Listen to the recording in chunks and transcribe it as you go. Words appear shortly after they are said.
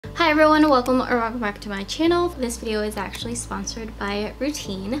Hi everyone, welcome back to my channel. This video is actually sponsored by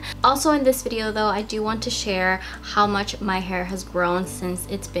Routine. Also in this video though, I do want to share how much my hair has grown since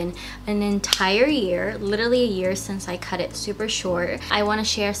it's been an entire year, literally a year since I cut it super short. I want to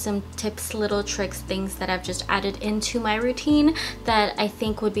share some tips, little tricks, things that I've just added into my routine that I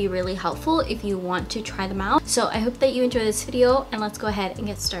think would be really helpful if you want to try them out. So I hope that you enjoy this video and let's go ahead and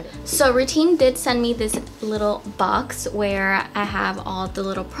get started. So Routine did send me this little box where I have all the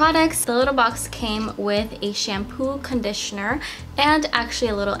little products. The little box came with a shampoo, conditioner, and actually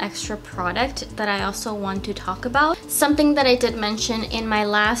a little extra product that I also want to talk about. Something that I did mention in my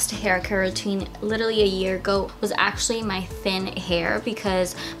last hair care routine literally a year ago was actually my thin hair,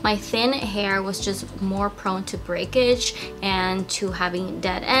 because my thin hair was just more prone to breakage and to having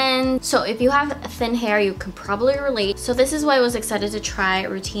dead ends. So if you have thin hair, you can probably relate. So this is why I was excited to try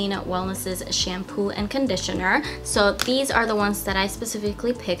Routine Wellness's shampoo and conditioner. So these are the ones that I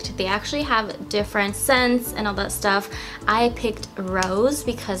specifically picked. They actually have different scents and all that stuff. I picked Rose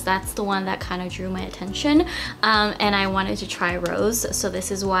because that's the one that kind of drew my attention, and I wanted to try Rose. So this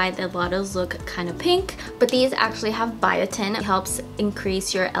is why the bottles look kind of pink, but these actually have biotin. It helps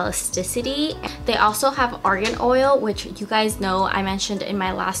increase your elasticity. They also have argan oil, which you guys know I mentioned in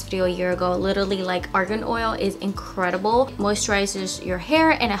my last video a year ago. Literally, like, argan oil is incredible. It moisturizes your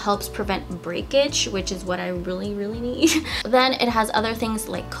hair and it helps prevent breakage, which is what I really need. Then it has other things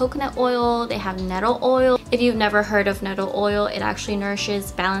like coconut oil. They have nettle oil. If you've never heard of nettle oil, it actually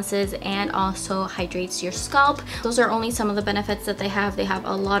nourishes, balances, and also hydrates your scalp. Those are only some of the benefits that they have. They have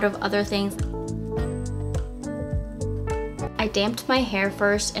a lot of other things. I damped my hair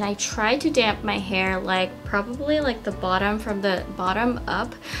first, and I tried to damp my hair like probably like the bottom, from the bottom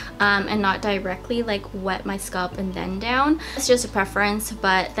up, and not directly like wet my scalp and then down. It's just a preference.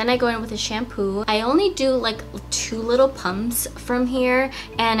 But then I go in with a shampoo. I only do like 2 little pumps from here,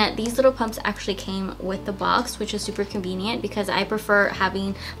 and these little pumps actually came with the box, which is super convenient because I prefer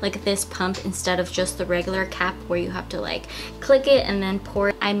having like this pump instead of just the regular cap where you have to like click it and then pour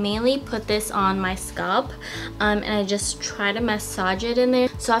it. I mainly put this on my scalp, and I just try to massage it in there.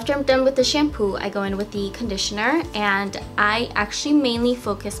 So after I'm done with the shampoo, I go in with the conditioner, and I actually mainly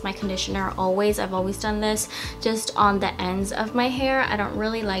focus my conditioner always. I've always done this just on the ends of my hair. I don't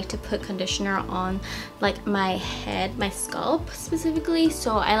really like to put conditioner on like my head, my scalp specifically.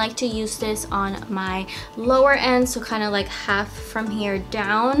 So I like to use this on my lower end, so kind of like half from here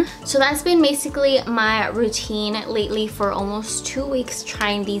down. So that's been basically my routine lately for almost 2 weeks,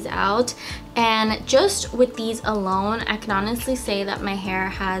 trying these out. And just with these alone, I can honestly say that my hair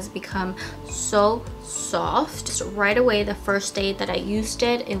has become so soft. Just right away, the first day that I used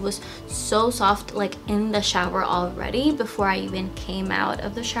it, it was so soft, like in the shower already, before I even came out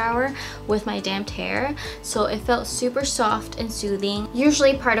of the shower with my damped hair. So it felt super soft and soothing.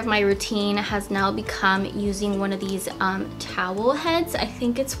 Usually part of my routine has now become using one of these towel heads. I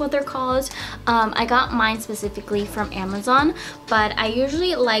think it's what they're called. I got mine specifically from Amazon, but I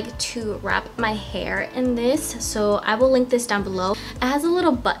usually like to wrap my hair in this. So I will link this down below. It has a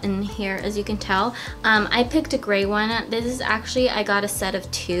little button here, as you can tell. I picked a gray one. This is actually, I got a set of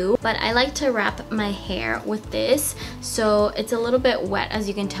 2, but I like to wrap my hair with this. So it's a little bit wet, as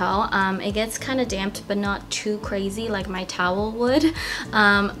you can tell. It gets kind of damped, but not too crazy like my towel would,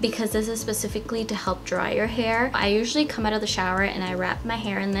 because this is specifically to help dry your hair. I usually come out of the shower and I wrap my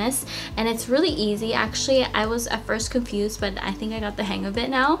hair in this, and it's really easy. Actually, I was at first confused, but I think I got the hang of it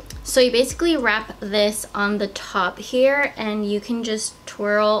now. So you basically wrap this on the top here, and you can just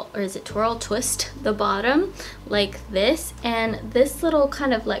twirl, or is it twirl, twist the bottom like this, and this little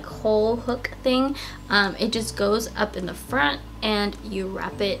kind of like hole hook thing, it just goes up in the front, and you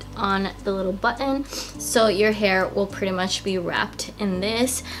wrap it on the little button, so your hair will pretty much be wrapped in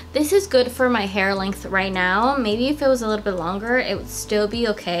this. This is good for my hair length right now. Maybe if it was a little bit longer, it would still be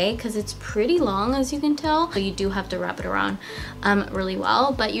okay, because it's pretty long, as you can tell. So you do have to wrap it around really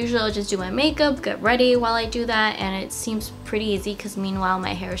well, but usually I'll just do my makeup, get ready while I do that, and it seems pretty easy because meanwhile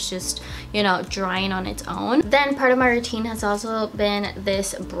my hair is just, you know, drying on its own. Then part of my routine has also been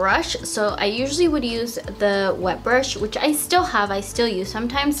this brush. So I usually would use the wet brush, which I still use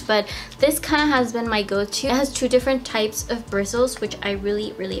sometimes, but this kind of has been my go-to. It has 2 different types of bristles, which I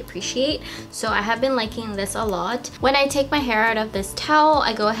really appreciate. So I have been liking this a lot. When I take my hair out of this towel,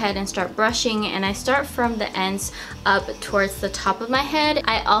 I go ahead and start brushing, and I start from the ends up towards the top of my head.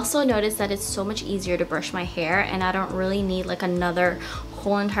 I also noticed that it's so much easier to brush my hair, and I don't really need like another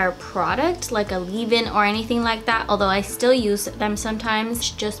whole entire product like a leave-in or anything like that, although I still use them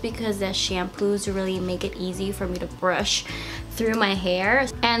sometimes, just because the shampoos really make it easy for me to brush through my hair.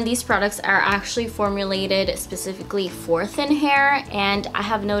 And these products are actually formulated specifically for thin hair, and I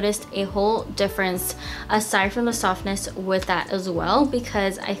have noticed a whole difference aside from the softness with that as well,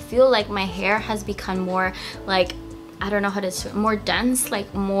 because I feel like my hair has become more like, I don't know how to say, more dense,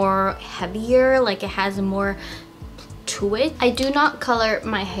 like more heavier, like it has more to it. I do not color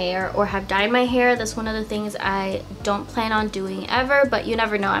my hair or have dyed my hair. That's one of the things I don't plan on doing ever, but you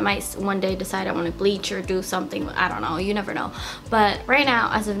never know. I might one day decide I want to bleach or do something. I don't know, you never know. But right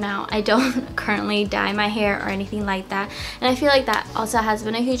now, as of now, I don't currently dye my hair or anything like that, and I feel like that also has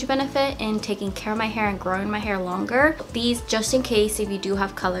been a huge benefit in taking care of my hair and growing my hair longer. These, just in case if you do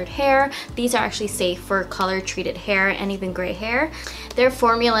have colored hair, these are actually safe for color treated hair and even gray hair. Their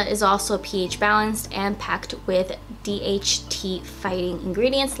formula is also pH balanced and packed with DHT fighting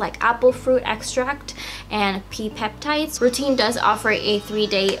ingredients like apple fruit extract and pea peptides. Routine does offer a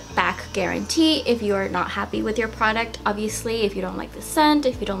 3-day back guarantee if you are not happy with your product. Obviously, if you don't like the scent,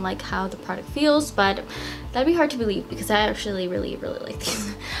 if you don't like how the product feels, but that'd be hard to believe because I actually really like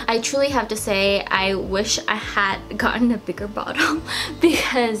these. I truly have to say I wish I had gotten a bigger bottle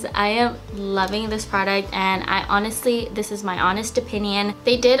because I am loving this product, and I honestly, this is my honest opinion.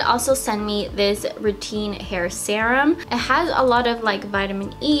 They did also send me this Routine hair serum. It has a lot of like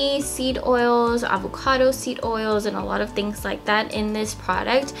vitamin E, seed oils, avocado seed oils, and a lot of things like that in this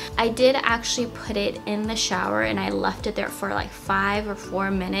product. I did actually put it in the shower and I left it there for like 5 or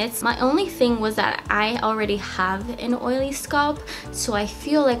 4 minutes. My only thing was that I already have an oily scalp, so I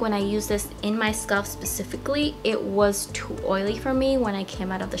feel like when I use this in my scalp specifically, it was too oily for me when I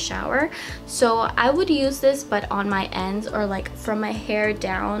came out of the shower. So I would use this, but on my ends, or like from my hair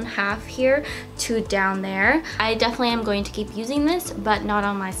down half here to down there. I definitely am going to keep using this, but not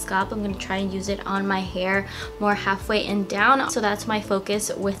on my scalp. I'm going to try and use it on my hair more halfway and down, so that's my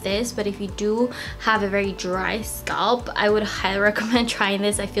focus with this. But if you do have a very dry scalp, I would highly recommend trying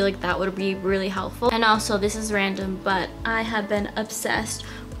this. I feel like that would be really helpful. And also, this is random, but I have been obsessed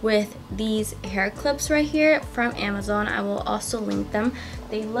with these hair clips right here from Amazon. I will also link them.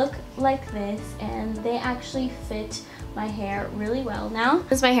 They look like this and they actually fit my hair really well now.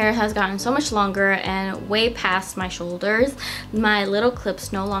 Because my hair has gotten so much longer and way past my shoulders, my little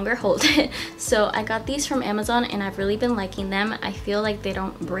clips no longer hold it. So I got these from Amazon and I've really been liking them. I feel like they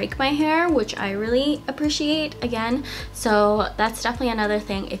don't break my hair, which I really appreciate again. So that's definitely another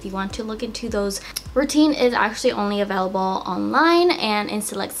thing if you want to look into those. Routine is actually only available online and in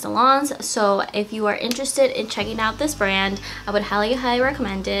select salons, so if you are interested in checking out this brand, I would highly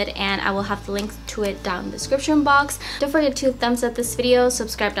recommend it, and I will have the link to it down in the description box. Don't forget to thumbs up this video,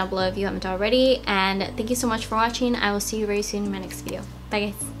 subscribe down below if you haven't already, and thank you so much for watching. I will see you very soon in my next video.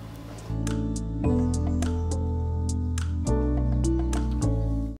 Bye guys.